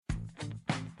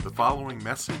The following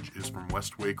message is from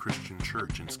Westway Christian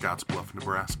Church in Scottsbluff,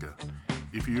 Nebraska.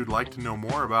 If you'd like to know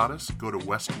more about us, go to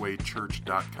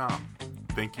westwaychurch.com.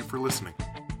 Thank you for listening.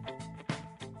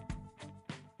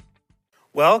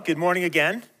 Well, good morning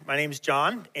again. My name is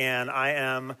John, and I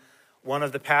am one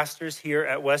of the pastors here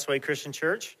at Westway Christian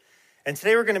Church. And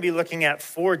today we're going to be looking at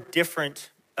four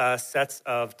different sets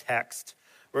of text.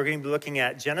 We're going to be looking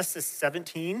at Genesis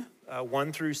 17,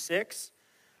 1 through 6.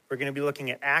 We're going to be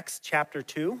looking at Acts chapter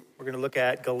 2. We're going to look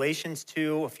at Galatians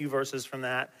 2, a few verses from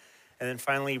that. And then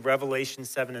finally, Revelation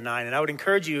 7 and 9. And I would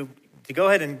encourage you to go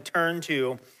ahead and turn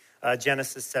to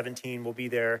Genesis 17. We'll be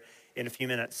there in a few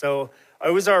minutes. So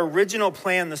it was our original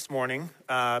plan this morning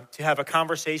to have a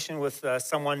conversation with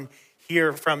someone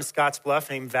here from Scottsbluff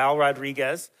named Val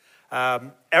Rodriguez.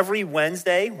 Every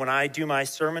Wednesday when I do my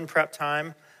sermon prep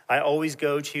time, I always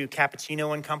go to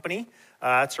Cappuccino and Company.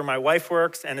 That's where my wife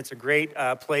works, and it's a great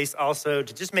place also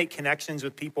to just make connections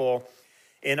with people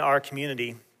in our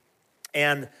community.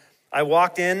 And I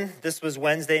walked in, this was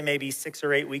Wednesday, maybe 6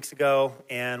 or 8 weeks ago,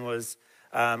 and was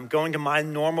going to my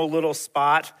normal little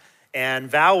spot, and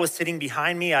Val was sitting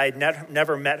behind me. I had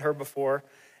never met her before,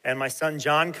 and my son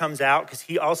John comes out because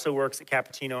he also works at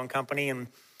Cappuccino and Company, and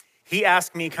he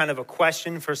asked me kind of a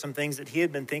question for some things that he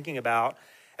had been thinking about.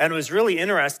 And it was really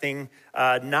interesting,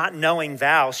 not knowing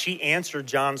Val, she answered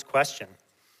John's question.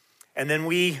 And then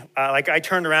I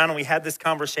turned around and we had this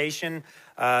conversation.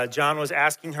 John was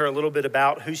asking her a little bit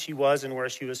about who she was and where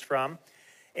she was from.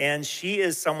 And she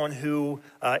is someone who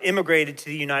immigrated to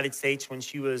the United States when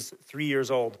she was 3 years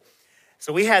old.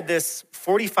 So we had this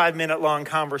 45-minute long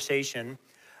conversation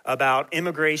about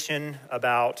immigration,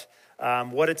 about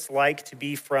what it's like to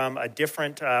be from a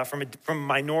different, from a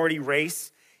minority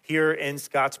race here in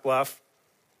Scottsbluff.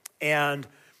 And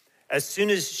as soon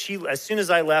as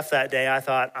I left that day, I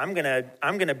thought, I'm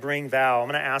gonna bring Val, I'm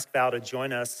gonna ask Val to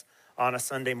join us on a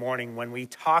Sunday morning when we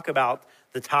talk about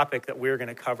the topic that we're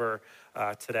gonna cover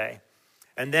today.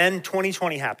 And then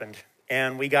 2020 happened,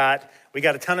 and we got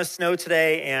a ton of snow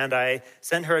today, and I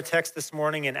sent her a text this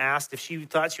morning and asked if she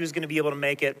thought she was gonna be able to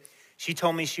make it. She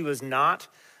told me she was not.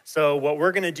 So what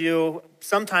we're gonna do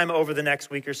sometime over the next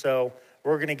week or so,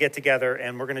 we're going to get together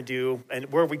and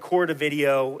we'll record a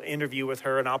video interview with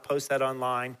her, and I'll post that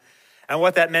online. And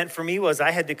what that meant for me was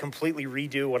I had to completely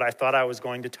redo what I thought I was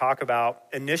going to talk about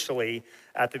initially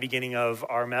at the beginning of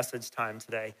our message time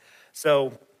today.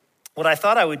 So what I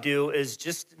thought I would do is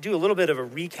just do a little bit of a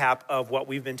recap of what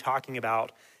we've been talking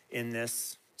about in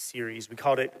this series. We've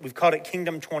called it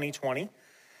Kingdom 2020.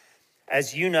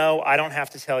 As you know, I don't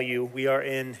have to tell you, we are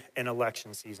in an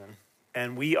election season,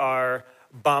 and we are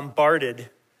bombarded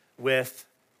with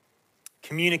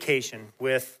communication,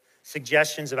 with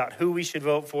suggestions about who we should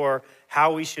vote for,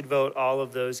 how we should vote, all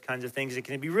of those kinds of things. It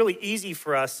can be really easy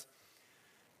for us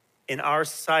in our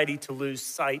society to lose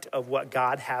sight of what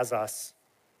God has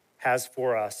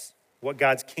for us, what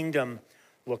God's kingdom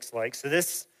looks like. So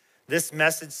this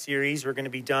message series, we're going to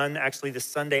be done actually the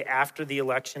Sunday after the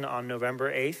election on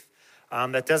November 8th.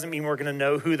 That doesn't mean we're going to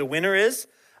know who the winner is,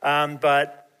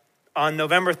 but on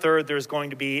November 3rd, there's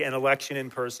going to be an election in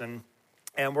person,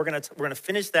 and we're going to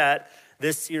finish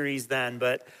this series then.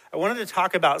 But I wanted to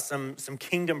talk about some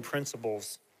kingdom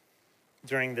principles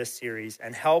during this series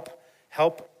and help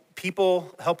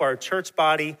people, help our church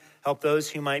body, help those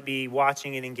who might be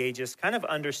watching and engage us kind of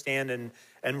understand and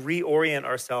reorient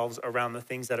ourselves around the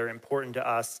things that are important to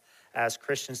us as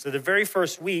Christians. So the very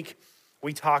first week,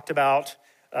 we talked about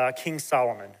King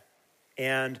Solomon,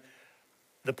 and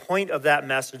the point of that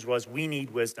message was we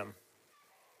need wisdom.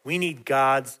 We need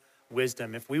God's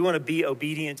wisdom. If we want to be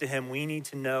obedient to him, we need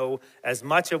to know as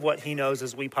much of what he knows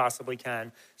as we possibly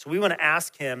can. So we want to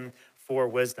ask him for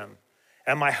wisdom.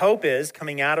 And my hope is,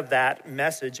 coming out of that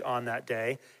message on that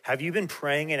day, have you been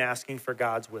praying and asking for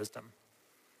God's wisdom?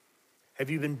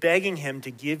 Have you been begging him to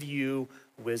give you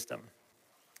wisdom?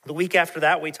 The week after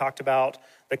that, we talked about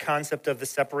the concept of the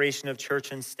separation of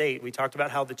church and state. We talked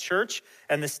about how the church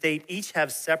and the state each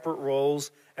have separate roles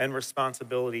and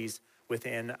responsibilities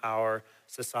within our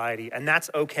society, and that's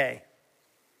okay.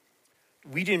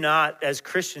 We do not, as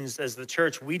Christians, as the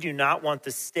church, we do not want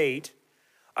the state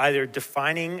either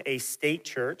defining a state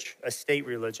church, a state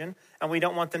religion, and we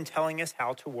don't want them telling us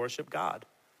how to worship God.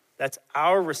 That's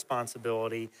our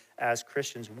responsibility as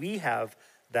Christians. We have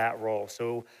that role.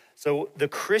 So the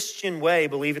Christian way,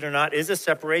 believe it or not, is a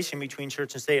separation between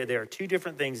church and state. They are two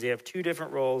different things. They have two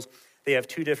different roles. They have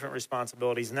two different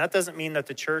responsibilities. And that doesn't mean that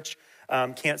the church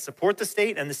can't support the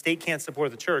state and the state can't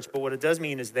support the church. But what it does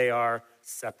mean is they are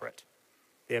separate.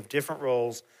 They have different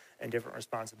roles and different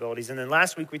responsibilities. And then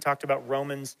last week we talked about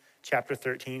Romans chapter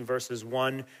 13, verses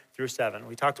 1 through 7.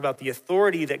 We talked about the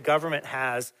authority that government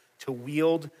has to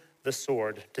wield the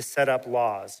sword, to set up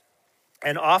laws.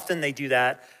 And often they do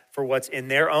that for what's in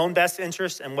their own best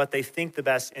interest and what they think the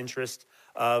best interest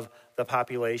of the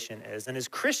population is. And as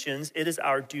Christians, it is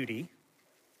our duty,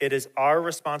 it is our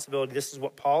responsibility. This is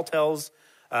what Paul tells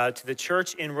to the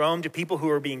church in Rome, to people who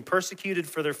are being persecuted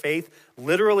for their faith,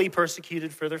 literally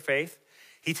persecuted for their faith.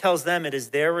 He tells them it is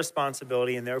their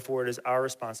responsibility, and therefore it is our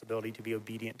responsibility to be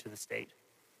obedient to the state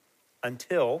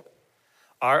until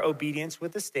our obedience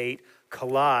with the state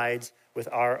collides with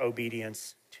our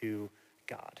obedience to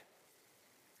God.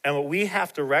 And what we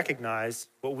have to recognize,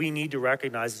 what we need to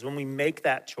recognize is when we make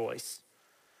that choice,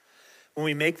 when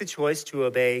we make the choice to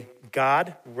obey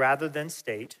God rather than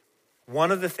state,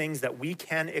 one of the things that we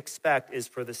can expect is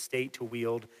for the state to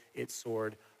wield its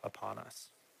sword upon us.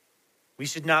 We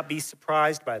should not be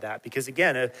surprised by that because,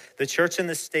 again, the church and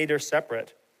the state are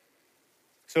separate.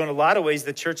 So in a lot of ways,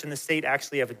 the church and the state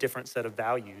actually have a different set of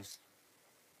values.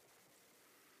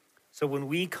 So when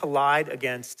we collide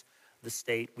against the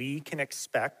state, we can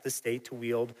expect the state to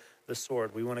wield the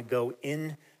sword. We want to go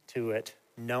into it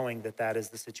knowing that that is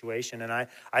the situation. And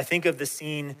I think of the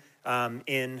scene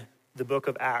in the book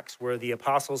of Acts where the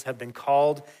apostles have been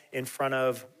called in front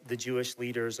of the Jewish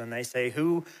leaders and they say,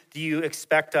 "Who do you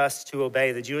expect us to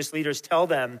obey?" The Jewish leaders tell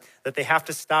them that they have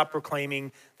to stop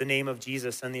proclaiming the name of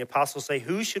Jesus. And the apostles say,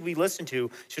 "Who should we listen to?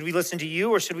 Should we listen to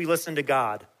you or should we listen to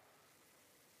God?"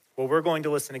 Well, we're going to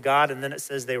listen to God. And then it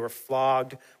says they were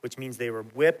flogged, which means they were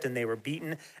whipped and they were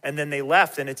beaten. And then they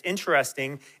left. And it's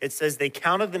interesting. It says they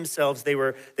counted themselves, they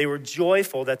were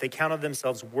joyful that they counted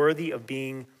themselves worthy of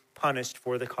being punished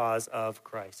for the cause of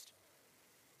Christ.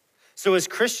 So as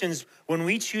Christians, when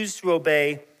we choose to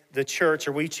obey the church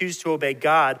or we choose to obey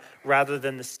God rather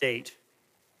than the state,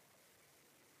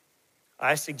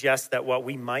 I suggest that what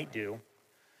we might do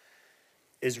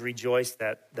is rejoice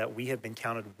that we have been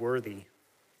counted worthy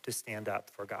to stand up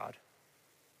for God.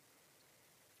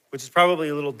 Which is probably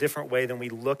a little different way than we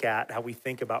look at how we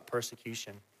think about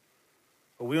persecution.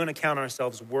 But we want to count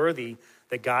ourselves worthy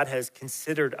that God has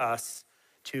considered us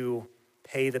to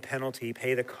pay the penalty,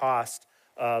 pay the cost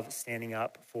of standing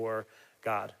up for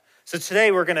God. So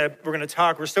today we're gonna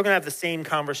talk, we're still gonna have the same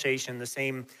conversation, the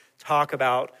same talk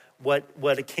about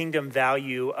what a kingdom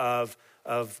value of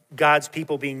God's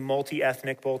people being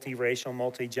multi-ethnic, multi-racial,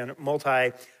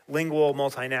 multilingual,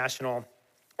 multinational.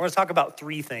 We're gonna talk about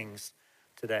three things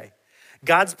today.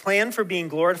 God's plan for being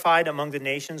glorified among the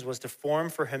nations was to form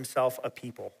for himself a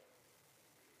people.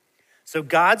 So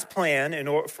God's plan, in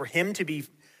order for him to be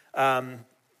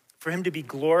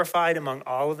glorified among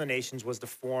all of the nations, was to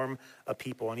form a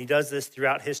people. And he does this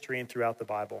throughout history and throughout the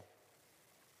Bible.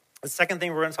 The second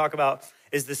thing we're going to talk about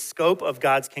is the scope of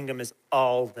God's kingdom is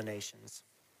all the nations.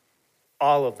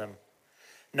 All of them.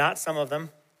 Not some of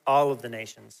them, all of the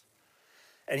nations.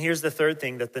 And here's the third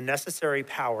thing, that the necessary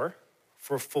power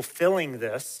for fulfilling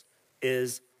this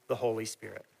is the Holy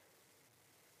Spirit.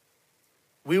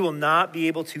 We will not be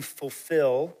able to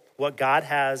fulfill what God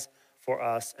has for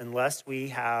us unless we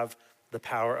have the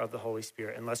power of the Holy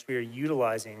Spirit, unless we are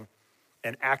utilizing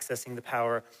and accessing the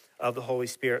power of the Holy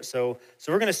Spirit. So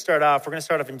we're going to start off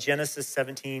in Genesis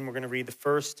 17. We're going to read the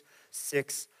first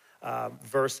 6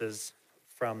 verses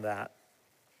from that.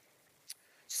 It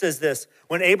says this: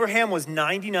 "When Abraham was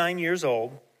 99 years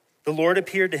old, the Lord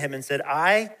appeared to him and said,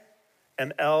 'I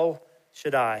am El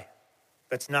Shaddai.'"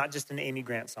 That's not just an Amy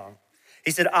Grant song. He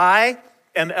said, "I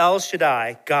am El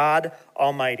Shaddai, God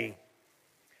Almighty.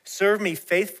 Serve me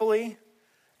faithfully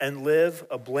and live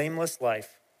a blameless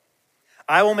life.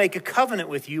 I will make a covenant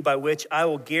with you by which I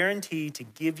will guarantee to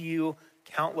give you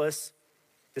countless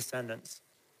descendants."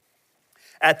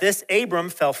 At this,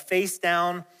 Abram fell face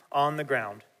down on the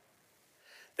ground.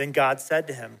 Then God said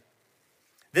to him,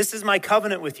 "This is my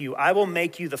covenant with you. I will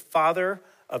make you the father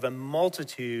of a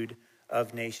multitude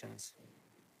of nations.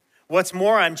 What's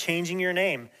more, I'm changing your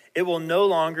name. It will no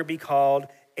longer be called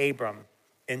Abram.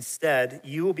 Instead,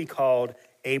 you will be called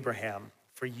Abraham,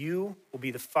 for you will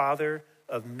be the father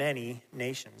of many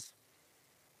nations.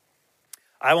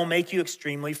 I will make you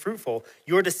extremely fruitful.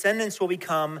 Your descendants will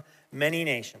become many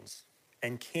nations,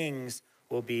 and kings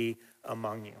will be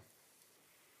among you."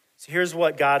 So here's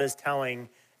what God is telling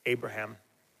Abraham,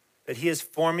 that he is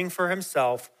forming for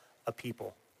himself a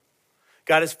people.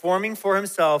 God is forming for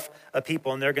himself a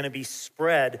people, and they're going to be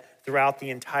spread throughout the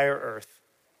entire earth.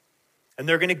 And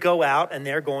they're going to go out and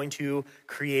they're going to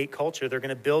create culture. They're going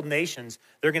to build nations.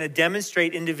 They're going to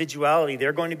demonstrate individuality.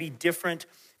 They're going to be different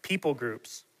people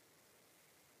groups.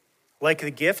 like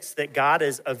the gifts that God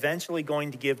is eventually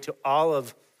going to give to all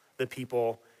of the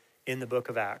people in the book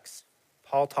of Acts.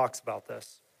 Paul talks about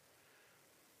this.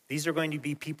 These are going to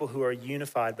be people who are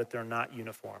unified, but they're not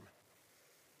uniform.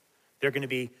 They're going to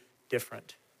be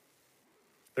different.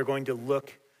 They're going to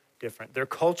look different. Their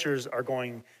cultures are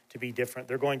going to be different.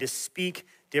 They're going to speak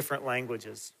different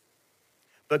languages.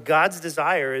 But God's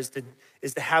desire is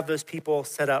to have those people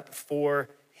set up for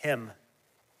him.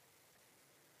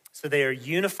 So they are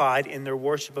unified in their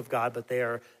worship of God, but they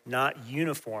are not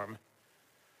uniform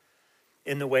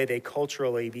in the way they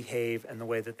culturally behave and the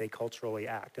way that they culturally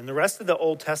act. And the rest of the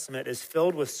Old Testament is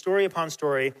filled with story upon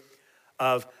story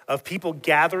of people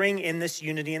gathering in this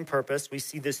unity and purpose. We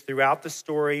see this throughout the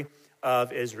story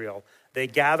of Israel. They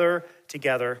gather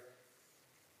together,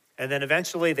 and then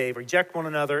eventually they reject one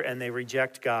another and they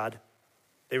reject God.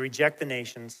 They reject the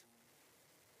nations.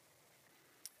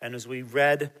 And as we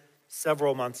read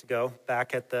several months ago,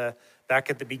 back in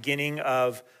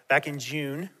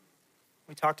June,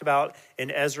 we talked about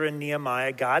in Ezra and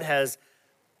Nehemiah, God has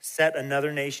set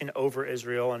another nation over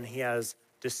Israel and he has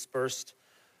dispersed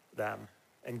them,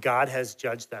 and God has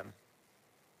judged them.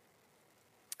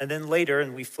 And then later,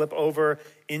 and we flip over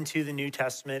into the New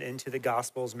Testament, into the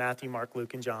Gospels, Matthew, Mark,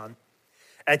 Luke, and John.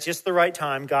 At just the right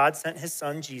time, God sent his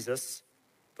son, Jesus,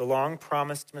 the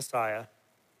long-promised Messiah,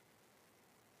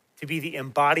 to be the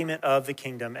embodiment of the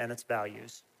kingdom and its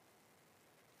values.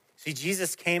 See,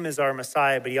 Jesus came as our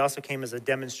Messiah, but he also came as a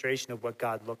demonstration of what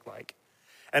God looked like.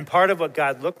 And part of what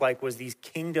God looked like was these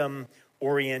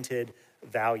kingdom-oriented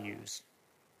values.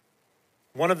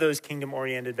 One of those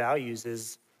kingdom-oriented values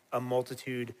is a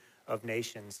multitude of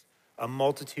nations, a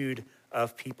multitude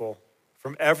of people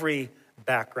from every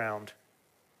background.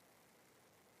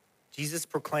 Jesus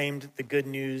proclaimed the good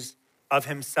news of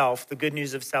himself, the good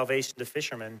news of salvation to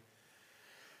fishermen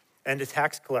and to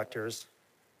tax collectors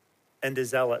and to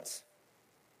zealots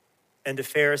and to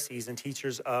Pharisees and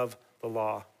teachers of the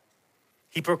law.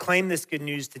 He proclaimed this good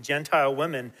news to Gentile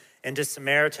women and to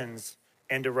Samaritans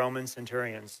and to Roman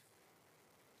centurions.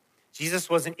 Jesus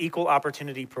was an equal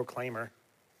opportunity proclaimer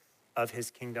of his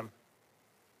kingdom.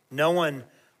 No one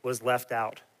was left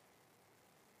out.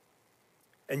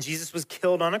 And Jesus was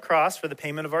killed on a cross for the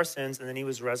payment of our sins, and then he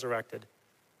was resurrected.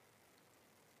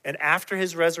 And after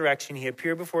his resurrection, he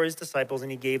appeared before his disciples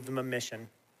and he gave them a mission.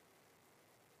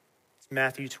 It's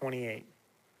Matthew 28.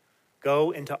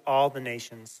 Go into all the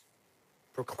nations,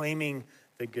 proclaiming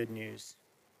the good news.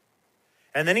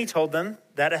 And then he told them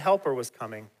that a helper was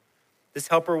coming. This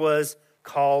helper was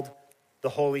called the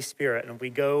Holy Spirit. And if we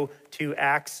go to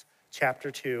Acts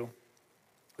chapter 2,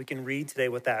 we can read today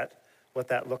what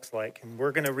that looks like. And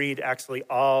we're going to read actually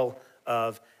all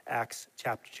of Acts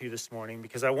chapter 2 this morning,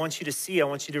 because I want you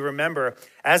to remember,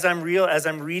 as I'm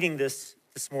reading this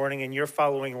morning and you're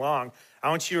following along, I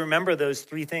want you to remember those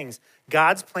three things.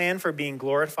 God's plan for being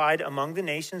glorified among the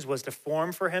nations was to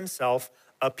form for himself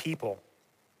a people.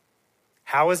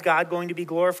 How is God going to be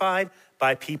glorified?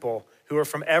 By people who are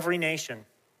from every nation,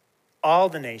 all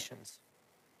the nations.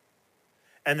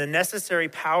 And the necessary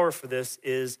power for this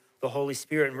is the Holy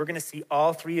Spirit. And we're going to see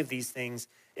all three of these things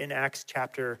in Acts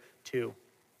chapter 2.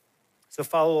 So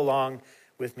follow along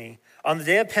with me. On the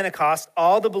day of Pentecost,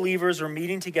 all the believers were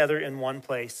meeting together in one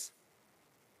place.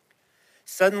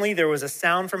 Suddenly there was a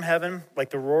sound from heaven like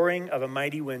the roaring of a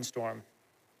mighty windstorm,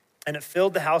 and it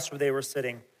filled the house where they were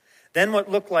sitting. Then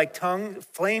what looked like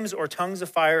flames or tongues of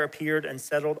fire appeared and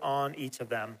settled on each of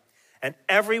them. And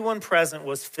everyone present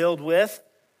was filled with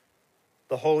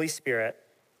the Holy Spirit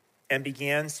and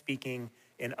began speaking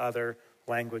in other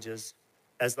languages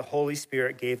as the Holy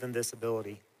Spirit gave them this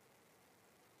ability.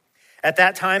 At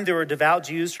that time, there were devout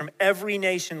Jews from every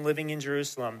nation living in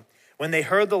Jerusalem. When they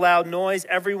heard the loud noise,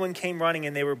 everyone came running,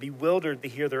 and they were bewildered to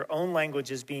hear their own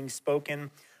languages being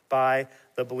spoken by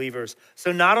the believers.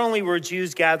 So not only were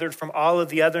Jews gathered from all of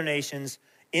the other nations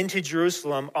into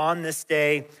Jerusalem on this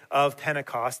day of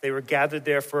Pentecost, they were gathered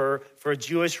there for a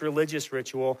Jewish religious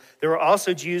ritual. There were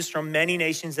also Jews from many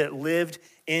nations that lived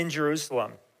in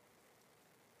Jerusalem.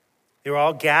 They were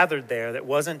all gathered there. It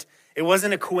wasn't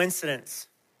a coincidence.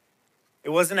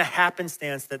 It wasn't a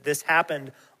happenstance that this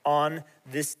happened on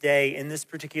this day, in this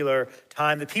particular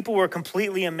time. The people were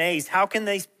completely amazed. How can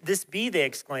this be, they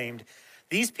exclaimed.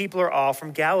 These people are all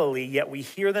from Galilee, yet we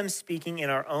hear them speaking in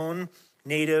our own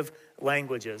native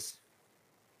languages.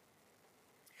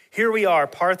 Here we are,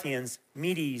 Parthians,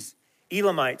 Medes,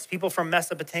 Elamites, people from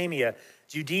Mesopotamia,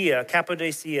 Judea,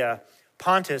 Cappadocia,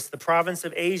 Pontus, the province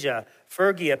of Asia,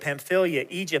 Phrygia, Pamphylia,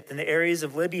 Egypt, and the areas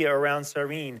of Libya around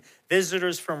Cyrene,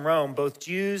 visitors from Rome, both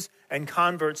Jews and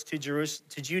converts to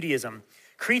Judaism,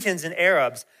 Cretans and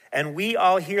Arabs, and we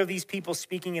all hear these people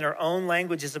speaking in our own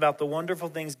languages about the wonderful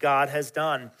things God has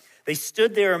done. They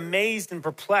stood there amazed and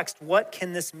perplexed. What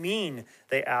can this mean?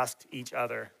 They asked each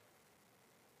other.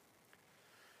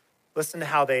 Listen to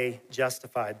how they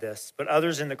justified this. But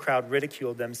others in the crowd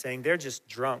ridiculed them, saying, they're just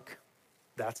drunk.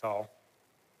 That's all.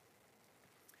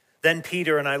 Then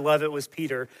Peter, and I love it was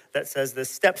Peter that says this,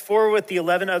 stepped forward with the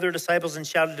 11 other disciples and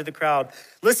shouted to the crowd,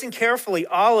 listen carefully,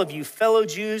 all of you, fellow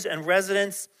Jews and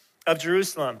residents of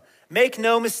Jerusalem. Make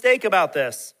no mistake about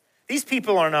this. These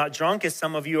people are not drunk, as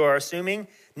some of you are assuming.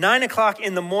 9 o'clock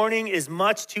in the morning is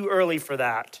much too early for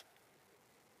that.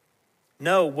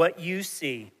 No, what you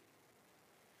see.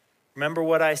 Remember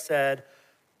what I said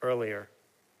earlier,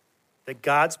 that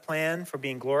God's plan for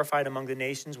being glorified among the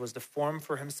nations was to form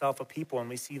for himself a people, and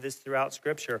we see this throughout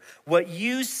Scripture. What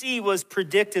you see was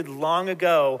predicted long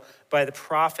ago by the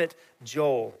prophet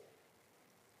Joel.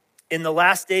 In the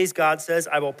last days, God says,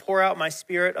 I will pour out my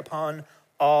spirit upon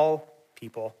all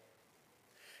people.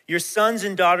 Your sons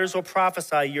and daughters will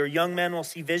prophesy, your young men will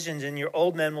see visions, and your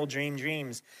old men will dream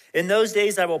dreams. In those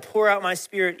days, I will pour out my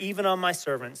spirit even on my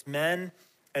servants, men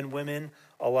and women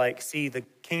alike. See, the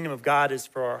kingdom of God is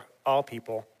for all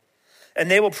people.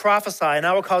 And they will prophesy, and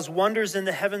I will cause wonders in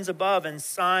the heavens above and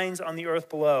signs on the earth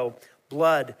below,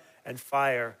 blood and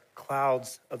fire,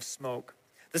 clouds of smoke.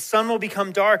 The sun will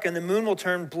become dark and the moon will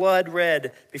turn blood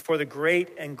red before the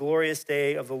great and glorious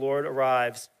day of the Lord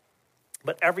arrives.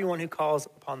 But everyone who calls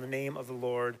upon the name of the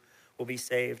Lord will be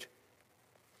saved.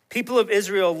 People of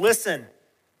Israel, listen.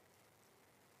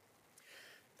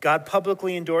 God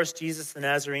publicly endorsed Jesus the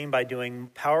Nazarene by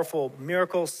doing powerful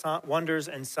miracles, wonders,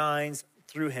 and signs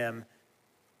through him,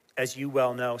 as you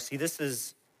well know. See, this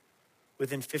is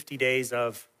within 50 days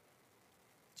of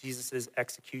Jesus'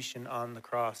 execution on the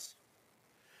cross.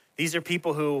 These are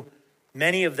people who,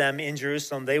 many of them in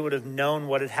Jerusalem, they would have known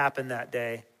what had happened that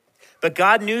day. But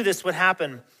God knew this would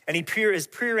happen, and his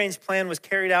prearranged plan was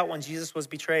carried out when Jesus was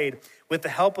betrayed. With the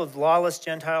help of lawless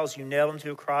Gentiles, you nailed him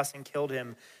to a cross and killed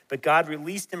him. But God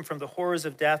released him from the horrors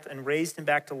of death and raised him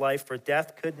back to life, for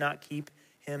death could not keep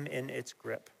him in its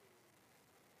grip.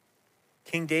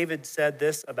 King David said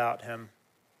this about him,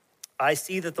 I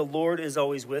see that the Lord is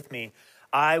always with me.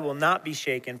 I will not be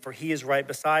shaken, for he is right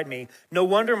beside me. No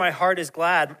wonder my heart is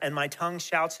glad, and my tongue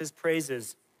shouts his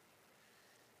praises.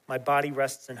 My body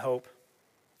rests in hope.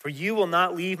 For you will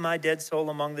not leave my dead soul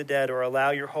among the dead or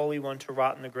allow your Holy One to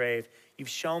rot in the grave. You've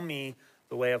shown me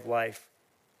the way of life,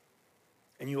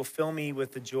 and you will fill me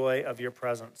with the joy of your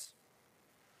presence.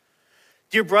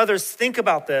 Dear brothers, think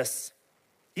about this.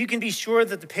 You can be sure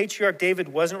that the patriarch David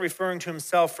wasn't referring to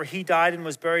himself, for he died and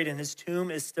was buried, and his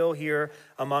tomb is still here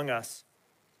among us.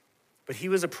 But he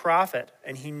was a prophet,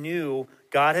 and he knew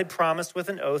God had promised with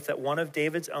an oath that one of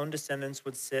David's own descendants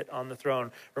would sit on the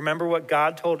throne. Remember what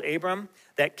God told Abram?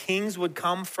 That kings would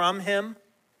come from him?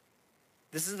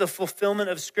 This is the fulfillment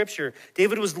of Scripture.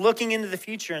 David was looking into the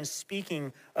future and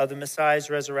speaking of the Messiah's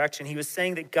resurrection. He was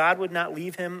saying that God would not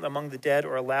leave him among the dead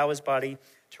or allow his body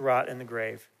to rot in the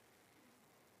grave.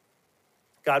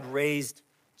 God raised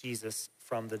Jesus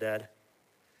from the dead,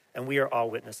 and we are all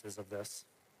witnesses of this.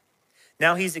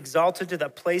 Now he's exalted to the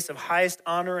place of highest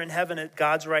honor in heaven at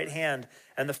God's right hand.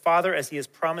 And the Father, as he has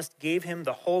promised, gave him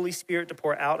the Holy Spirit to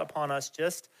pour out upon us,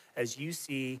 just as you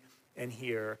see and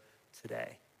hear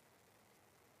today.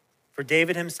 For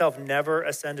David himself never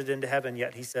ascended into heaven,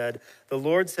 yet he said, the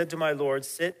Lord said to my Lord,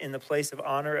 sit in the place of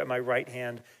honor at my right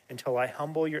hand until I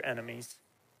humble your enemies,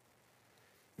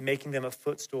 making them a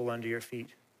footstool under your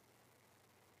feet.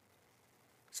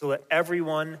 So let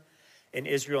everyone in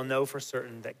Israel know for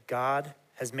certain that God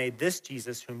has made this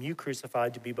Jesus, whom you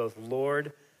crucified, to be both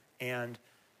Lord and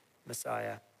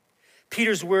Messiah.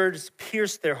 Peter's words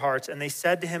pierced their hearts, and they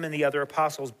said to him and the other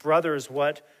apostles, brothers,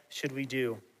 what should we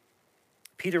do?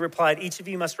 Peter replied, each of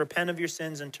you must repent of your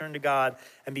sins and turn to God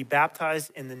and be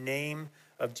baptized in the name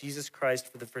of Jesus Christ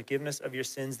for the forgiveness of your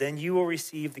sins. Then you will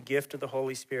receive the gift of the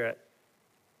Holy Spirit.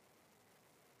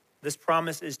 This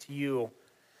promise is to you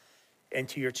and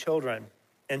to your children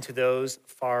and to those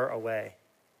far away.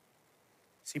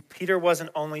 See, Peter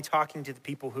wasn't only talking to the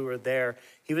people who were there.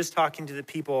 He was talking to the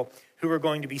people who were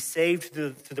going to be saved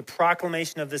through the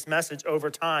proclamation of this message over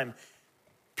time.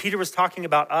 Peter was talking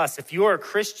about us. If you're a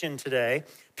Christian today,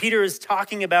 Peter is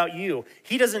talking about you.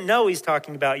 He doesn't know he's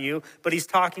talking about you, but he's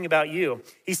talking about you.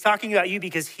 He's talking about you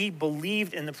because he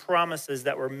believed in the promises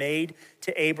that were made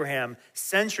to Abraham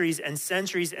centuries and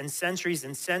centuries and centuries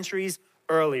and centuries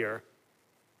earlier.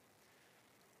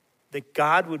 That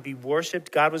God would be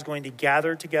worshiped. God was going to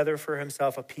gather together for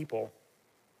himself a people.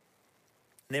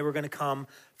 And they were going to come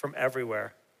from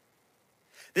everywhere.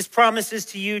 This promise is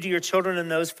to you, to your children, and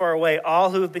those far away,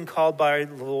 all who have been called by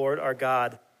the Lord our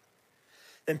God."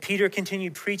 Then Peter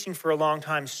continued preaching for a long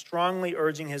time, strongly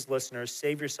urging his listeners,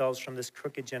 "Save yourselves from this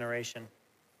crooked generation."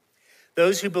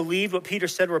 Those who believed what Peter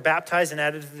said were baptized and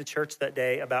added to the church that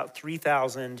day, about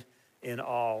 3,000 in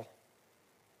all.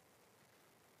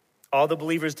 All the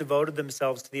believers devoted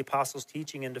themselves to the apostles'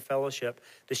 teaching and to fellowship,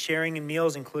 to sharing in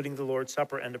meals, including the Lord's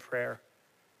Supper, and to prayer.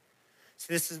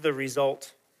 So this is the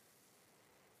result.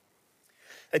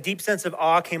 A deep sense of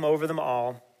awe came over them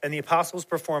all, and the apostles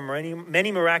performed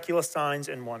many miraculous signs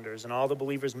and wonders, and all the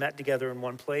believers met together in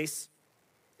one place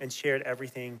and shared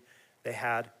everything they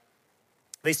had.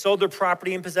 They sold their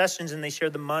property and possessions, and they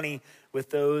shared the money with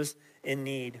those in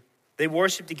need. They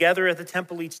worshiped together at the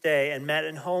temple each day and met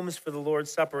in homes for the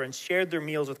Lord's Supper and shared their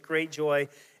meals with great joy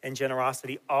and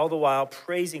generosity, all the while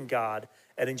praising God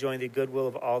and enjoying the goodwill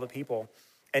of all the people.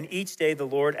 And each day the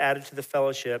Lord added to the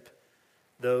fellowship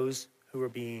those who were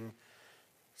being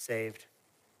saved.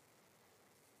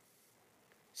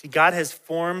 See, God has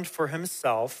formed for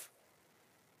himself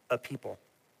a people.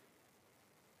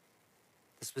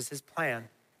 This was his plan.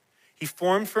 He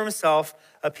formed for himself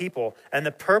a people. And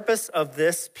the purpose of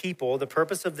this people, the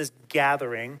purpose of this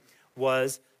gathering,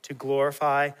 was to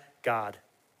glorify God.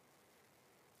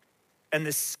 And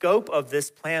the scope of this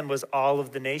plan was all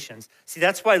of the nations. See,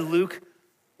 that's why Luke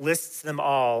lists them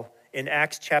all in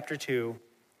Acts chapter 2,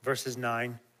 verses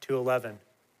 9 to 11.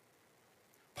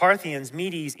 Parthians,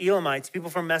 Medes, Elamites,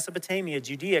 people from Mesopotamia,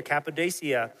 Judea,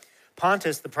 Cappadocia,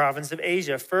 Pontus, the province of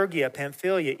Asia, Phrygia,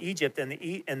 Pamphylia, Egypt, and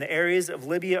the areas of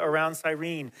Libya around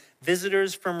Cyrene,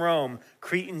 visitors from Rome,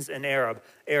 Cretans and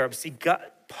Arabs. See,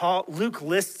 Luke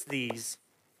lists these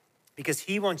because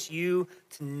he wants you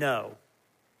to know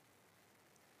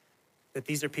that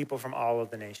these are people from all of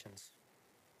the nations.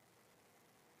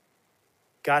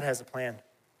 God has a plan.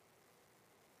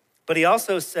 But he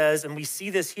also says, and we see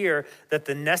this here, that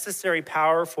the necessary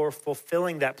power for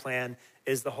fulfilling that plan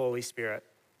is the Holy Spirit.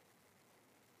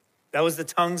 That was the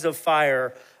tongues of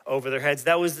fire over their heads.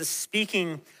 That was the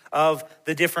speaking of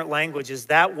the different languages.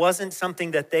 That wasn't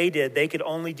something that they did. They could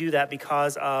only do that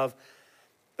because of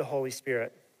the Holy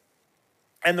Spirit.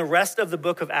 And the rest of the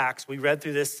book of Acts, we read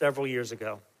through this several years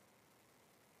ago.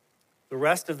 The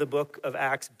rest of the book of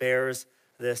Acts bears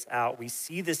this out. We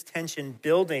see this tension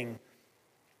building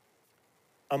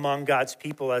among God's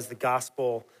people as the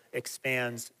gospel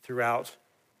expands throughout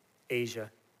Asia.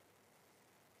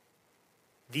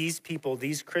 These people,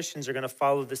 these Christians, are going to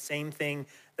follow the same thing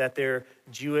that their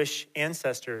Jewish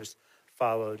ancestors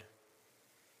followed.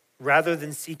 Rather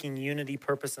than seeking unity,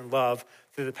 purpose, and love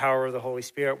through the power of the Holy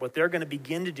Spirit, what they're going to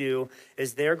begin to do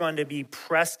is they're going to be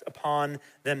pressed upon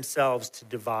themselves to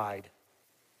divide.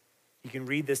 You can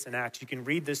read this in Acts. You can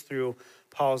read this through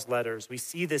Paul's letters. We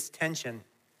see this tension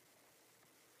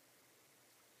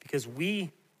because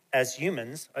we, as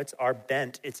humans, it's our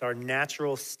bent, it's our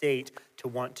natural state to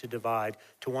want to divide,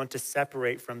 to want to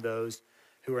separate from those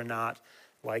who are not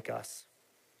like us.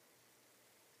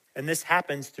 And this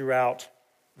happens throughout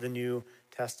the New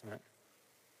Testament.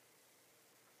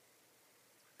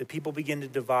 The people begin to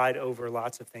divide over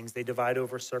lots of things. They divide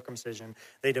over circumcision.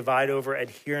 They divide over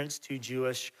adherence to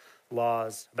Jewish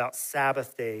laws, about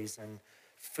Sabbath days and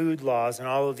food laws and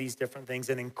all of these different things.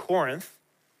 And in Corinth,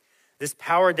 this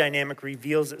power dynamic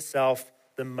reveals itself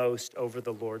the most over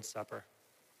the Lord's Supper,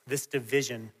 this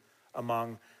division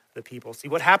among the people. See,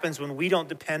 what happens when we don't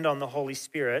depend on the Holy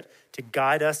Spirit to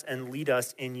guide us and lead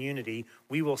us in unity,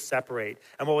 we will separate.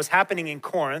 And what was happening in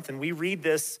Corinth, and we read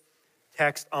this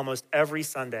text almost every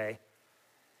Sunday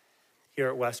here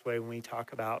at Westway when we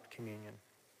talk about communion.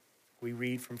 We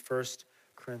read from 1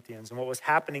 Corinthians. And what was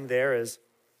happening there is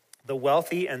the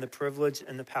wealthy and the privileged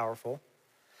and the powerful,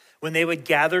 when they would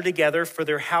gather together for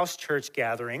their house church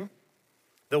gathering,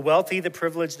 the wealthy, the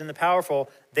privileged, and the powerful,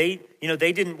 they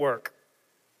didn't work.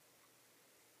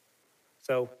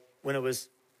 So when it was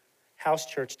house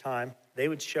church time, they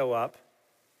would show up,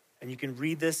 and you can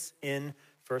read this in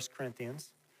 1 Corinthians.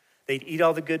 They'd eat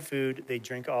all the good food, they'd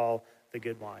drink all the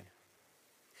good wine.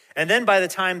 And then by the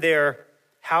time their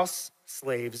house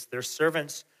slaves, their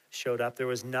servants showed up, there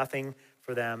was nothing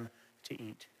for them to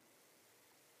eat.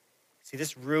 See,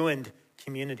 this ruined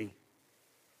community.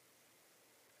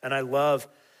 And I love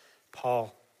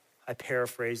Paul. I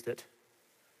paraphrased it.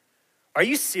 Are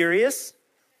you serious?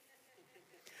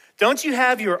 Don't you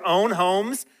have your own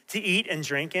homes to eat and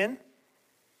drink in?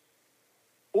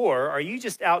 Or are you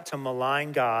just out to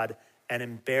malign God and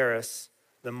embarrass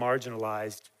the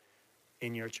marginalized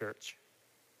in your church?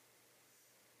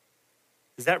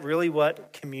 Is that really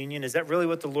what communion, is that really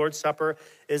what the Lord's Supper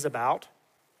is about?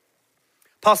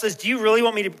 Paul says, do you really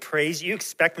want me to praise you? You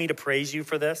expect me to praise you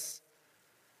for this?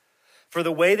 For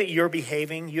the way that you're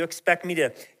behaving? You expect me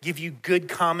to give you good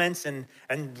comments and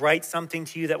write something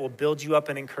to you that will build you up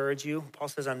and encourage you? Paul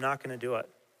says, I'm not going to do it.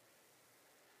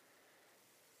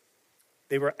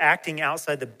 They were acting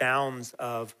outside the bounds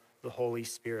of the Holy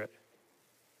Spirit.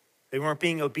 They weren't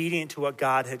being obedient to what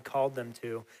God had called them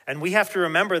to. And we have to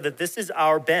remember that this is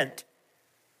our bent.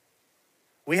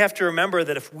 We have to remember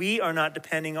that if we are not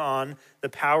depending on the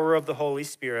power of the Holy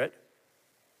Spirit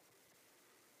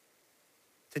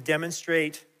to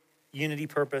demonstrate unity,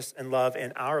 purpose, and love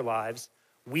in our lives,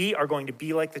 we are going to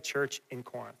be like the church in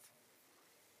Corinth.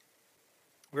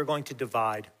 We're going to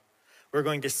divide. We're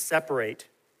going to separate.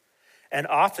 And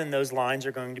often those lines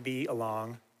are going to be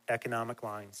along economic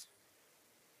lines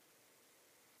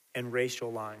and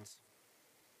racial lines.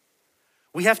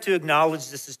 We have to acknowledge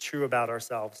this is true about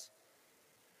ourselves.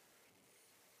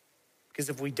 Because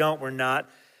if we don't, we're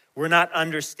not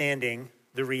understanding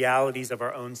the realities of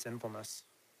our own sinfulness.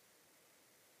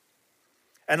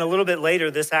 And a little bit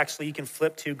later, this actually, you can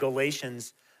flip to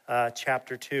Galatians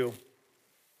chapter 2.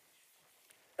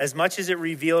 As much as it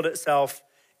revealed itself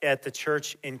at the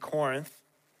church in Corinth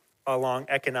along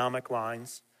economic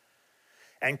lines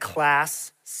and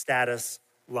class status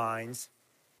lines,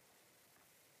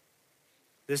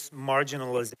 this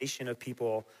marginalization of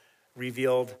people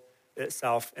revealed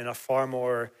itself in a far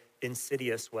more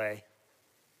insidious way.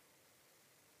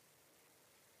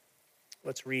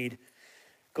 Let's read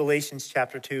Galatians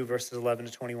chapter 2, verses 11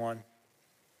 to 21.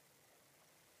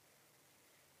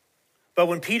 But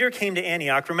when Peter came to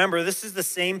Antioch, remember, this is the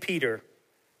same Peter.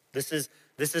 This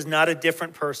is not a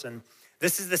different person.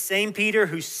 This is the same Peter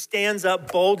who stands up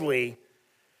boldly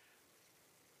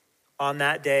on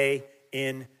that day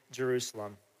in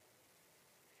Jerusalem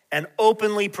and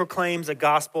openly proclaims a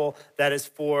gospel that is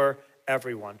for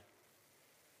everyone.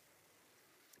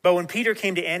 But when Peter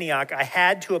came to Antioch, I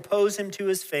had to oppose him to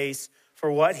his face,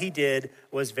 for what he did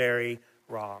was very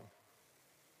wrong.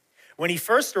 When he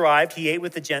first arrived, he ate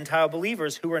with the Gentile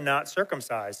believers who were not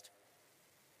circumcised.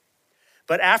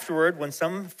 But afterward, when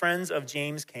some friends of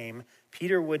James came,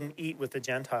 Peter wouldn't eat with the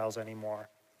Gentiles anymore.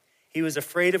 He was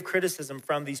afraid of criticism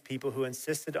from these people who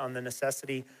insisted on the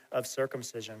necessity of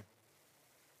circumcision.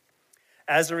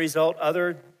 As a result,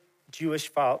 other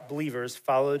Jewish believers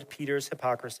followed Peter's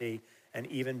hypocrisy, and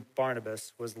even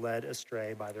Barnabas was led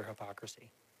astray by their hypocrisy.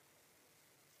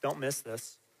 Don't miss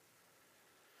this.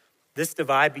 This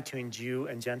divide between Jew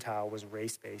and Gentile was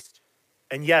race-based.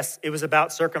 And yes, it was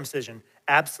about circumcision,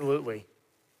 absolutely.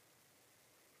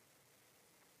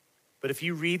 But if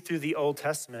you read through the Old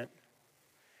Testament,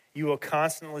 you will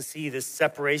constantly see this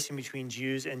separation between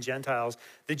Jews and Gentiles.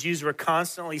 The Jews were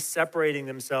constantly separating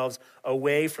themselves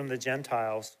away from the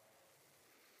Gentiles.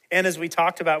 And as we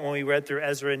talked about when we read through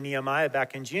Ezra and Nehemiah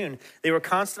back in June, they were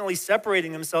constantly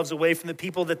separating themselves away from the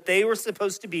people that they were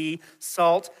supposed to be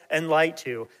salt and light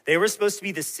to. They were supposed to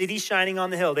be the city shining on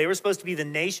the hill. They were supposed to be the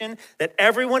nation that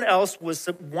everyone else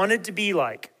wanted to be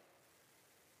like.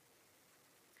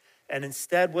 And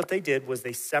instead, what they did was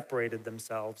they separated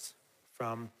themselves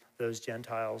from those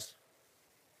Gentiles.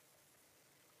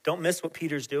 Don't miss what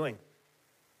Peter's doing.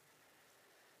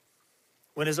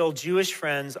 When his old Jewish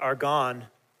friends are gone,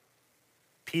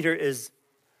 Peter is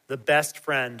the best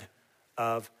friend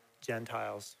of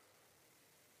Gentiles.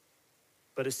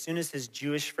 But as soon as his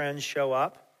Jewish friends show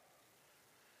up,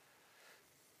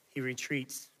 he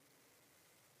retreats.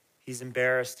 He's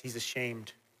embarrassed. He's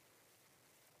ashamed.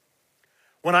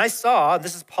 When I saw,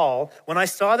 this is Paul, when I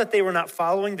saw that they were not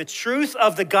following the truth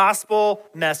of the gospel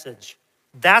message,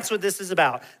 that's what this is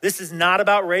about. This is not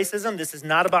about racism. This is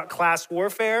not about class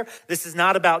warfare. This is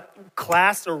not about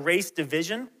class or race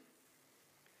division.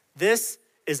 This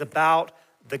is about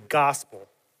the gospel.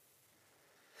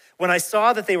 When I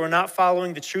saw that they were not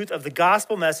following the truth of the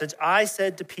gospel message, I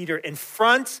said to Peter, in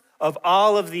front of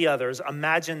all of the others,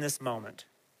 imagine this moment.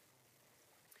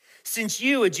 Since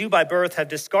you, a Jew by birth, have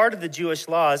discarded the Jewish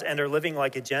laws and are living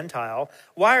like a Gentile,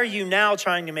 why are you now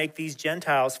trying to make these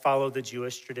Gentiles follow the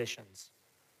Jewish traditions?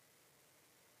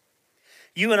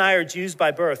 You and I are Jews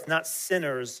by birth, not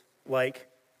sinners like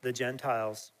the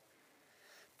Gentiles.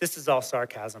 This is all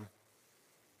sarcasm.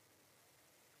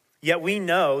 Yet we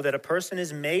know that a person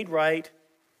is made right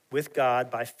with God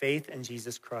by faith in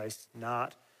Jesus Christ,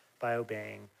 not by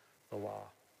obeying the law.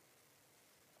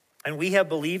 And we have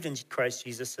believed in Christ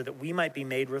Jesus so that we might be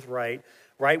made right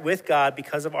with God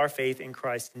because of our faith in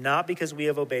Christ, not because we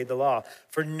have obeyed the law.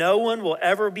 For no one will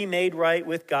ever be made right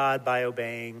with God by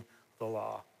obeying the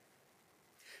law.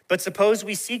 But suppose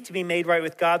we seek to be made right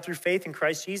with God through faith in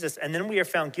Christ Jesus, and then we are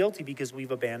found guilty because we've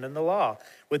abandoned the law.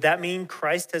 Would that mean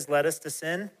Christ has led us to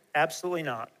sin? Absolutely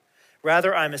not.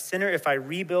 Rather, I'm a sinner if I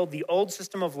rebuild the old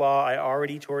system of law I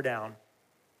already tore down.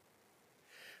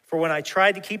 For when I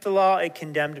tried to keep the law, it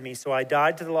condemned me. So I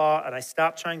died to the law, and I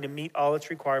stopped trying to meet all its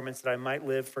requirements that I might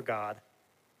live for God.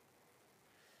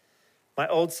 My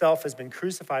old self has been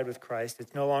crucified with Christ.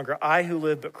 It's no longer I who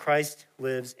live, but Christ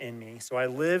lives in me. So I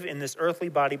live in this earthly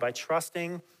body by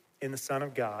trusting in the Son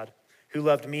of God, who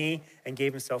loved me and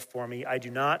gave himself for me. I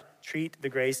do not treat the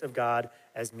grace of God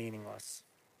as meaningless.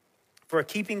 For if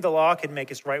keeping the law could make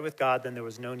us right with God, then there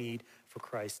was no need for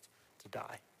Christ to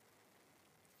die.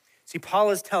 See,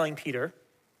 Paul is telling Peter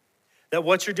that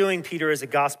what you're doing, Peter, is a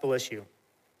gospel issue.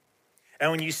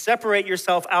 And when you separate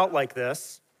yourself out like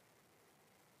this,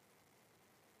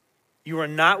 you are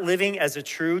not living as a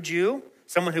true Jew,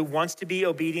 someone who wants to be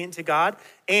obedient to God,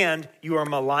 and you are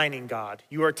maligning God.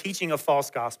 You are teaching a false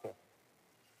gospel.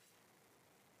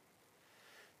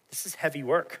 This is heavy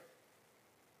work.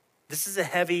 This is a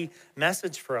heavy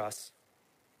message for us.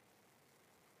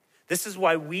 This is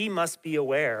why we must be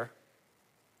aware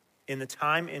in the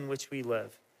time in which we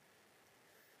live.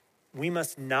 We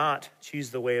must not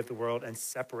choose the way of the world and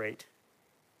separate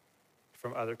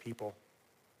from other people.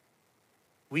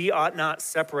 We ought not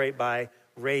separate by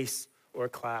race or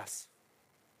class.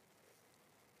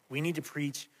 We need to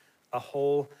preach a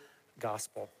whole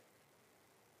gospel.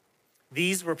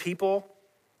 These were people,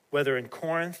 whether in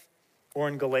Corinth or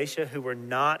in Galatia, who were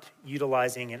not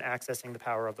utilizing and accessing the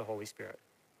power of the Holy Spirit.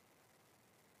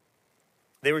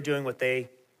 They were doing what they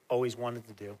always wanted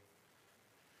to do.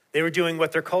 They were doing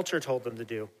what their culture told them to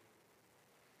do.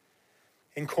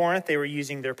 In Corinth, they were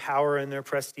using their power and their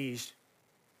prestige.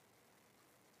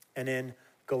 And in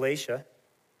Galatia,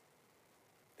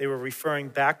 they were referring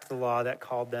back to the law that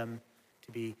called them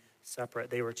to be separate.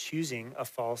 They were choosing a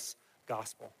false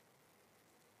gospel.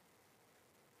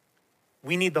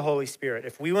 We need the Holy Spirit.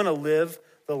 If we want to live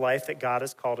the life that God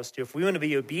has called us to, if we want to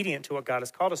be obedient to what God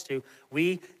has called us to,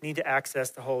 we need to access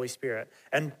the Holy Spirit.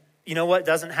 And you know what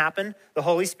doesn't happen? The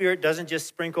Holy Spirit doesn't just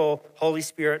sprinkle Holy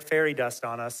Spirit fairy dust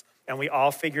on us and we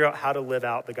all figure out how to live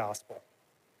out the gospel.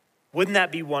 Wouldn't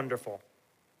that be wonderful?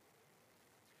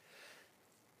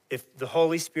 If the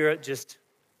Holy Spirit just,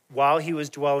 while he was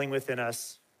dwelling within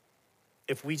us,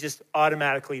 if we just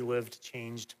automatically lived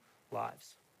changed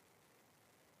lives.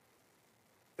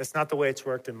 That's not the way it's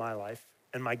worked in my life.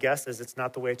 And my guess is it's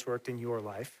not the way it's worked in your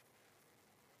life.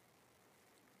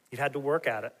 You've had to work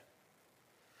at it.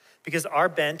 Because our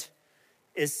bent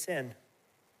is sin.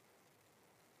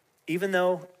 Even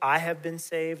though I have been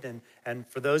saved, and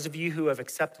for those of you who have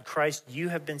accepted Christ, you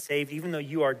have been saved, even though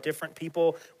you are different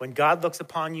people, when God looks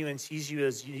upon you and sees you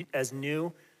as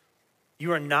new,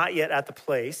 you are not yet at the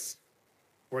place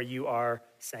where you are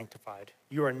sanctified.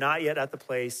 You are not yet at the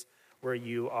place where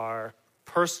you are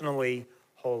personally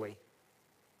holy.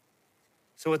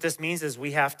 So what this means is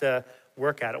we have to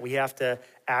work at it. We have to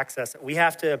access it. We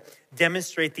have to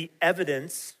demonstrate the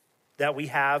evidence that we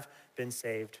have been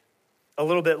saved. A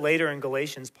little bit later in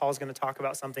Galatians, Paul's going to talk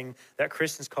about something that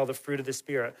Christians call the fruit of the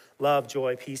Spirit: love,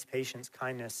 joy, peace, patience,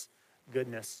 kindness,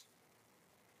 goodness.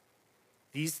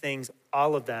 These things,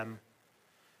 all of them,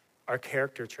 are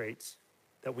character traits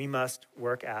that we must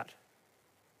work at.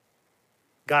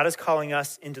 God is calling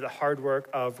us into the hard work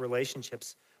of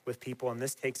relationships with people, and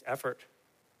this takes effort.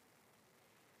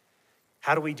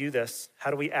 How do we do this? How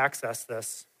do we access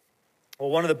this? Well,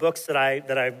 one of the books that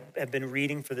I have been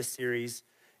reading for this series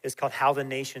is called How the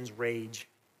Nations Rage.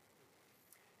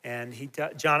 And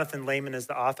Jonathan Lehman is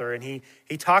the author, and he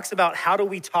talks about how do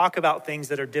we talk about things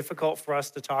that are difficult for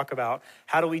us to talk about.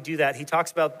 How do we do that? He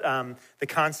talks about the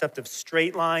concept of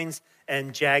straight lines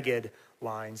and jagged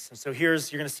lines. And so you're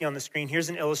going to see on the screen, here's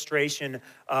an illustration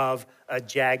of a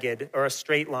jagged or a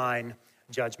straight line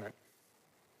judgment.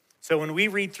 So when we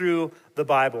read through the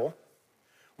Bible,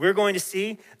 we're going to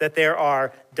see that there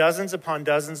are dozens upon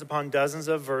dozens upon dozens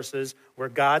of verses where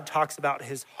God talks about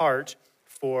his heart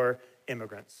for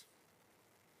immigrants.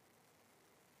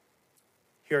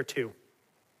 Here are two.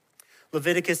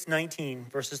 Leviticus 19,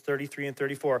 verses 33 and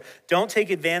 34. Don't take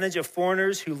advantage of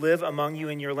foreigners who live among you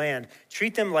in your land.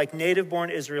 Treat them like native-born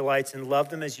Israelites and love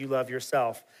them as you love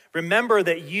yourself. Remember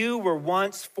that you were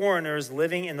once foreigners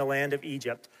living in the land of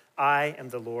Egypt. I am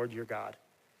the Lord your God.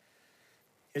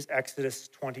 Here's Exodus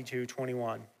 22,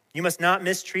 21. You must not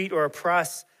mistreat or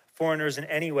oppress foreigners in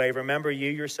any way. Remember, you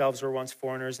yourselves were once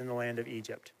foreigners in the land of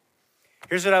Egypt.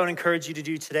 Here's what I would encourage you to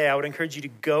do today. I would encourage you to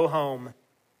go home.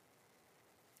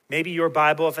 Maybe your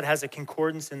Bible, if it has a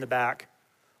concordance in the back,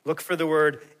 Look for the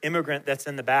word immigrant that's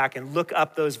in the back and look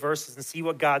up those verses and see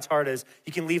what God's heart is.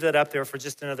 You can leave that up there for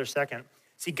just another second.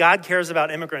 See, God cares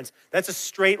about immigrants. That's a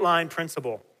straight line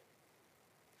principle.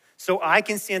 So I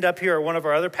can stand up here, or one of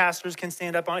our other pastors can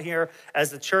stand up on here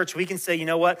as the church. We can say, you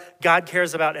know what? God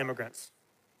cares about immigrants.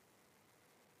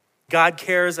 God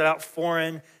cares about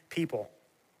foreign people.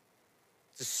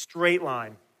 It's a straight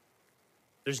line.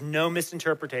 There's no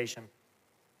misinterpretation.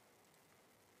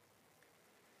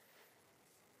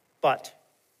 But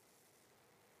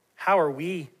how are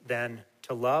we then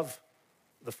to love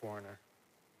the foreigner?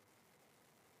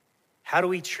 How do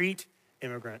we treat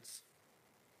immigrants?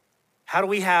 How do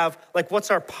we have,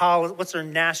 what's our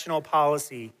national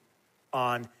policy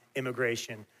on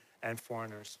immigration and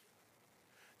foreigners?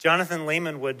 Jonathan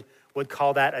Lehman would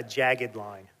call that a jagged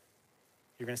line.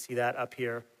 You're going to see that up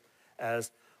here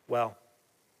as well.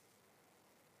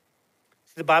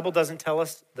 See, the Bible doesn't tell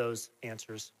us those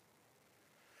answers.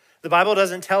 The Bible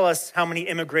doesn't tell us how many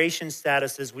immigration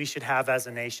statuses we should have as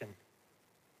a nation.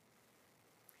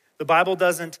 The Bible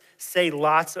doesn't say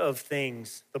lots of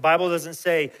things. The Bible doesn't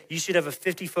say you should have a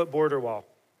 50-foot border wall.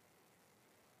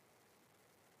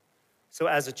 So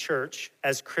as a church,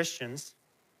 as Christians,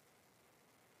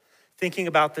 thinking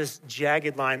about this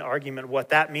jagged line argument, what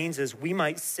that means is we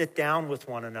might sit down with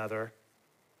one another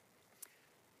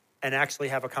and actually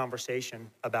have a conversation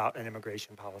about an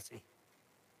immigration policy.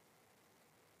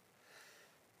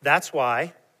 That's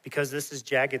why, because this is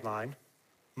jagged line,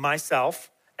 myself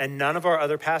and none of our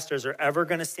other pastors are ever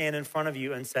going to stand in front of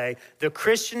you and say, the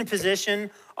Christian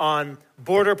position on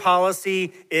border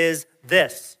policy is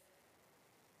this.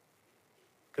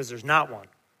 Because there's not one.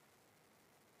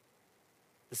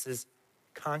 This is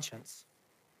conscience.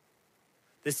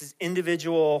 This is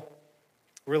individual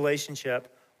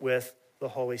relationship with the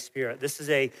Holy Spirit. This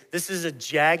is a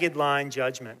jagged line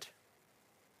judgment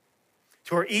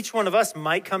to where each one of us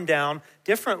might come down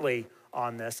differently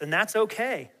on this, and that's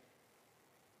okay.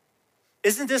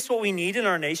 Isn't this what we need in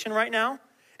our nation right now?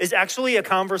 Is actually a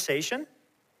conversation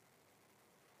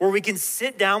where we can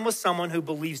sit down with someone who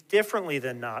believes differently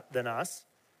than us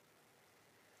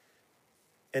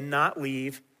and not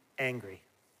leave angry.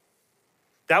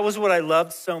 That was what I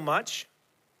loved so much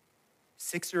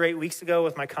 6 or 8 weeks ago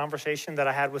with my conversation that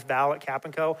I had with Val at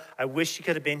Cap & Co. I wish she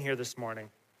could have been here this morning.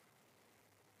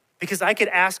 Because I could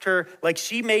ask her,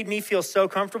 she made me feel so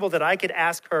comfortable that I could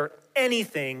ask her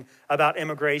anything about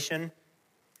immigration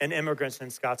and immigrants in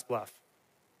Scottsbluff.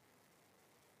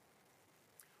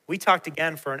 We talked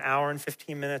again for an hour and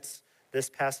 15 minutes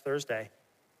this past Thursday,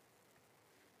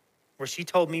 where she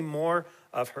told me more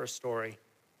of her story.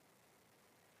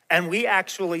 And we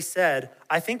actually said,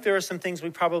 I think there are some things we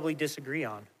probably disagree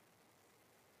on.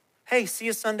 Hey, see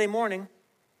you Sunday morning.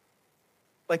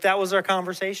 That was our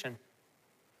conversation.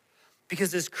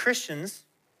 Because as Christians,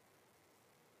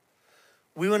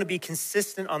 we want to be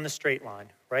consistent on the straight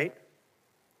line, right?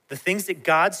 The things that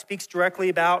God speaks directly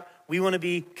about, we want to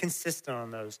be consistent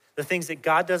on those. The things that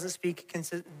God doesn't speak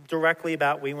directly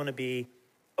about, we want to be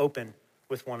open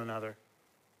with one another.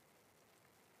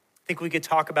 I think we could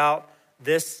talk about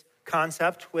this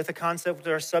concept with a concept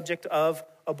or a subject of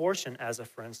abortion as a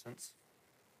for instance.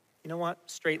 You know what?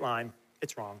 Straight line,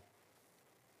 it's wrong.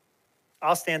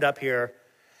 I'll stand up here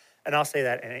and I'll say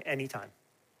that anytime.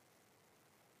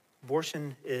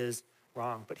 Abortion is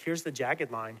wrong. But here's the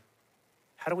jagged line.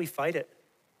 How do we fight it?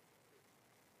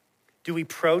 Do we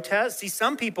protest? See,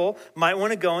 some people might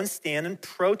want to go and stand and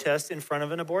protest in front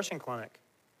of an abortion clinic.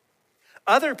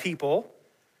 Other people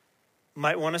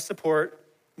might want to support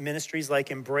ministries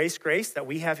like Embrace Grace that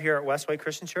we have here at Westway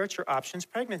Christian Church or Options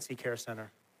Pregnancy Care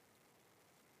Center.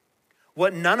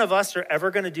 What none of us are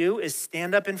ever going to do is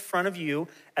stand up in front of you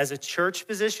as a church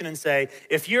position and say,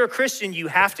 if you're a Christian, you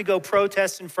have to go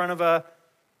protest in front of a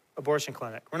abortion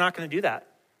clinic. We're not going to do that.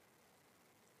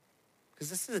 Because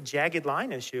this is a jagged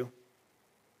line issue.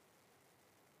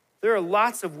 There are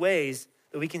lots of ways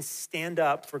that we can stand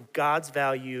up for God's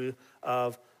value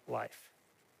of life.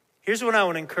 Here's what I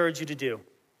want to encourage you to do.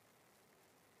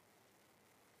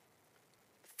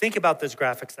 Think about those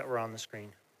graphics that were on the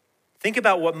screen. Think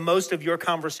about what most of your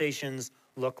conversations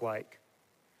look like.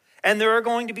 And there are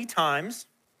going to be times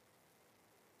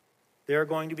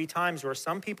where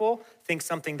some people think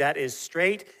something that is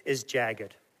straight is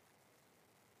jagged.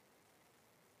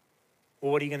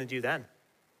 Well, what are you going to do then?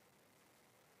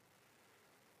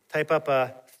 Type up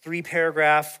a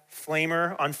 3-paragraph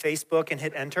flamer on Facebook and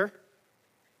hit enter?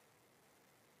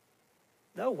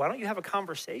 No, why don't you have a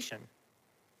conversation?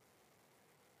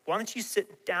 Why don't you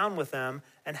sit down with them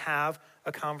and have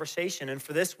a conversation? And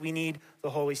for this, we need the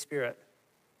Holy Spirit.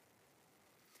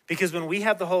 Because when we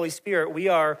have the Holy Spirit, we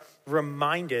are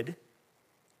reminded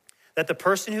that the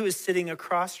person who is sitting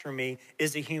across from me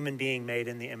is a human being made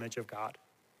in the image of God.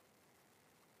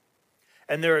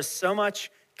 And there is so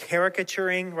much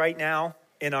caricaturing right now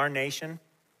in our nation.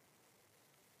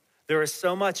 There is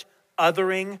so much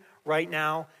othering right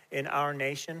now in our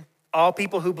nation. All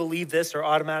people who believe this are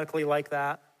automatically like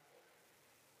that.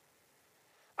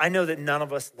 I know that none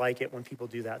of us like it when people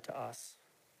do that to us.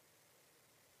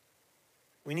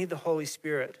 We need the Holy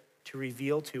Spirit to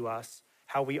reveal to us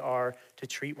how we are to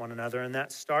treat one another, and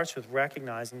that starts with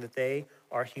recognizing that they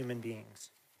are human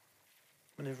beings.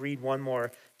 I'm going to read one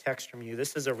more text from you.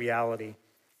 This is a reality.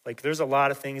 Like, there's a lot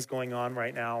of things going on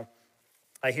right now.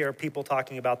 I hear people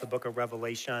talking about the book of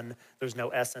Revelation. There's no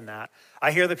S in that.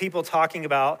 I hear a lot of people talking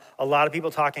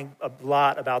a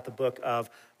lot about the book of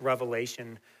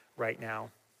Revelation right now.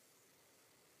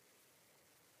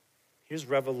 Here's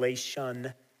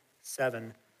Revelation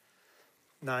 7,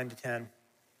 9-10.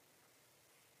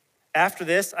 After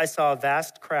this, I saw a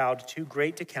vast crowd, too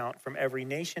great to count, from every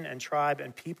nation and tribe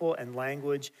and people and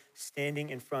language, standing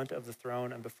in front of the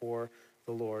throne and before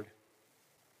the Lord.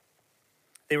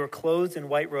 They were clothed in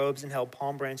white robes and held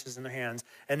palm branches in their hands,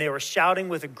 and they were shouting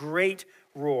with a great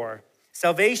roar,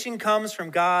 "Salvation comes from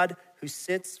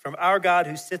our God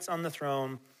who sits on the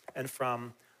throne and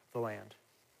from the Lamb."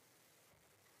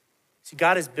 See,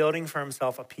 God is building for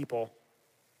himself a people.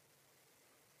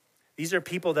 These are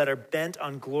people that are bent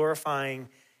on glorifying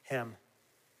him.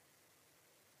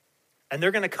 And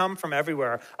they're going to come from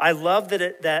everywhere. I love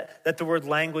that the word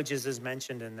languages is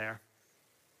mentioned in there.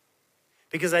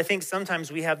 Because I think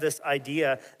sometimes we have this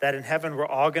idea that in heaven we're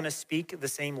all going to speak the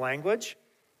same language.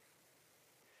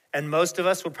 And most of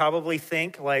us would probably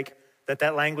think like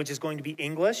that language is going to be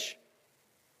English.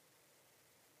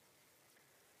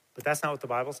 But that's not what the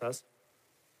Bible says.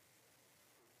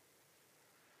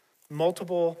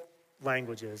 Multiple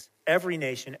languages, every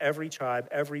nation, every tribe,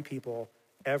 every people,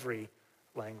 every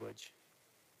language.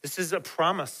 This is a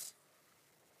promise.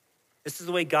 This is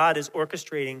the way God is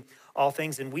orchestrating all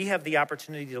things, and we have the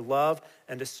opportunity to love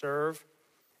and to serve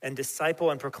and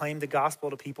disciple and proclaim the gospel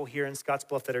to people here in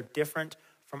Scottsbluff that are different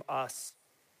from us.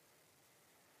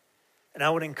 And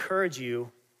I would encourage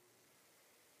you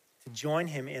to join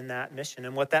him in that mission.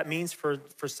 And what that means for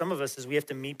some of us is we have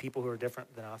to meet people who are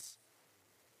different than us.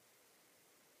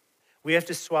 We have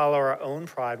to swallow our own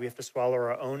pride. We have to swallow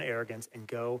our own arrogance and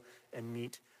go and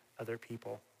meet other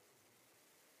people.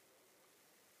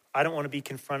 I don't want to be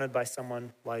confronted by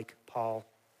someone like Paul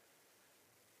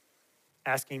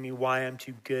asking me why I'm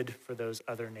too good for those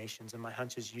other nations. And my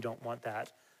hunch is you don't want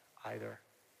that either.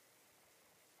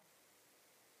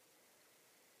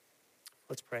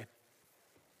 Let's pray.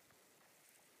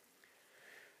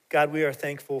 God, we are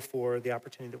thankful for the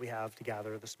opportunity that we have to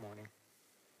gather this morning.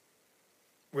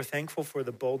 We're thankful for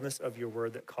the boldness of your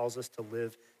word that calls us to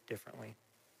live differently.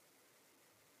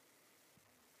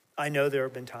 I know there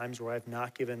have been times where I've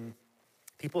not given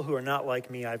people who are not like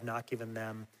me, I've not given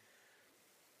them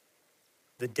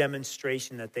the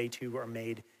demonstration that they too are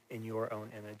made in your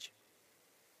own image.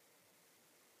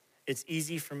 It's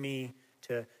easy for me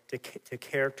to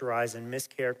characterize and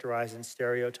mischaracterize and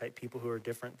stereotype people who are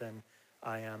different than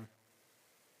I am.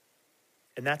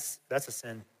 And that's a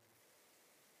sin.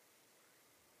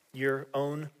 Your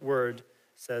own word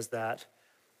says that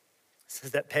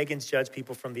pagans judge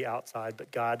people from the outside,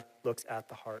 but God looks at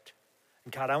the heart.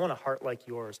 And God, I want a heart like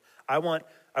yours. I want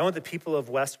the people of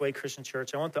Westway Christian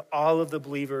Church, I want all of the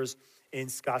believers in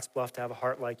Scottsbluff to have a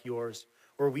heart like yours,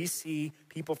 where we see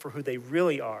people for who they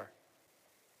really are,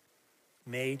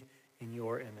 made in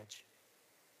your image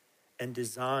and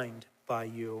designed by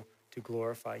you to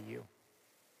glorify you.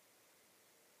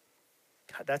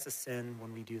 God, that's a sin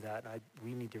when we do that.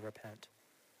 We need to repent.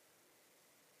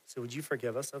 So would you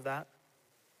forgive us of that?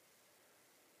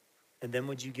 And then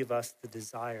would you give us the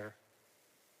desire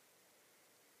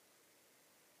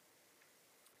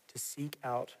to seek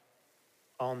out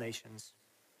all nations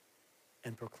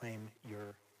and proclaim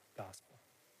your gospel?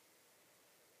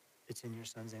 It's in your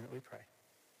son's name that we pray.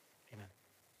 Amen.